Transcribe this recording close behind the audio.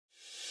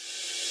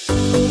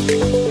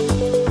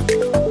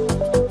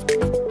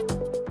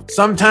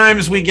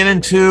Sometimes we get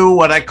into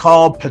what I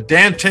call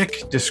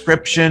pedantic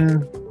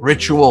description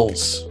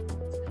rituals.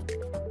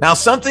 Now,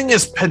 something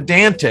is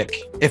pedantic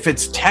if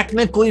it's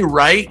technically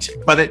right,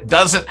 but it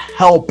doesn't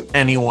help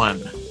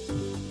anyone.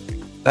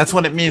 That's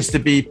what it means to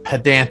be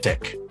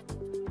pedantic.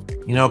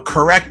 You know,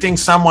 correcting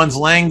someone's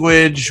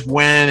language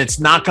when it's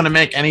not going to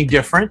make any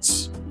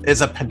difference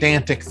is a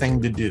pedantic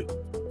thing to do.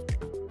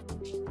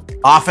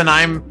 Often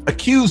I'm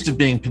accused of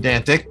being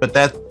pedantic, but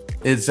that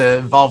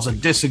involves a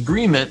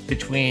disagreement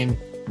between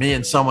me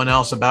and someone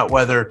else about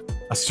whether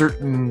a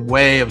certain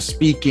way of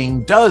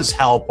speaking does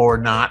help or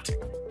not.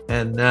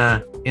 And,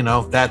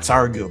 that's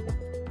arguable.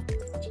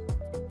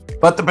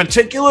 But the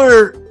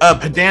particular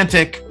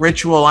pedantic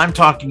ritual I'm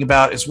talking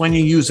about is when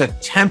you use a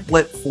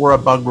template for a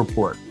bug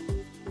report,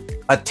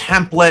 a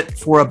template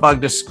for a bug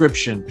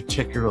description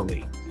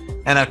particularly.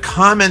 And a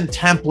common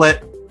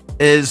template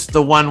is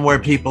the one where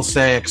people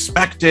say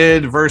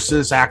expected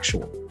versus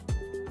actual.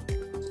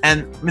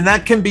 And I mean,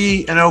 that can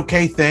be an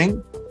okay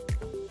thing,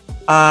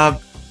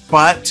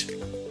 but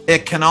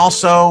it can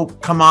also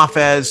come off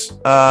as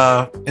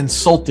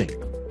insulting,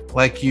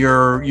 like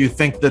you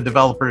think the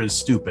developer is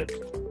stupid.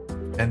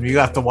 And you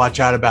have to watch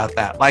out about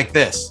that. Like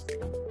this: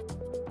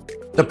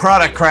 the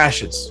product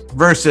crashes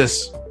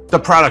versus the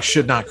product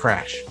should not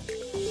crash.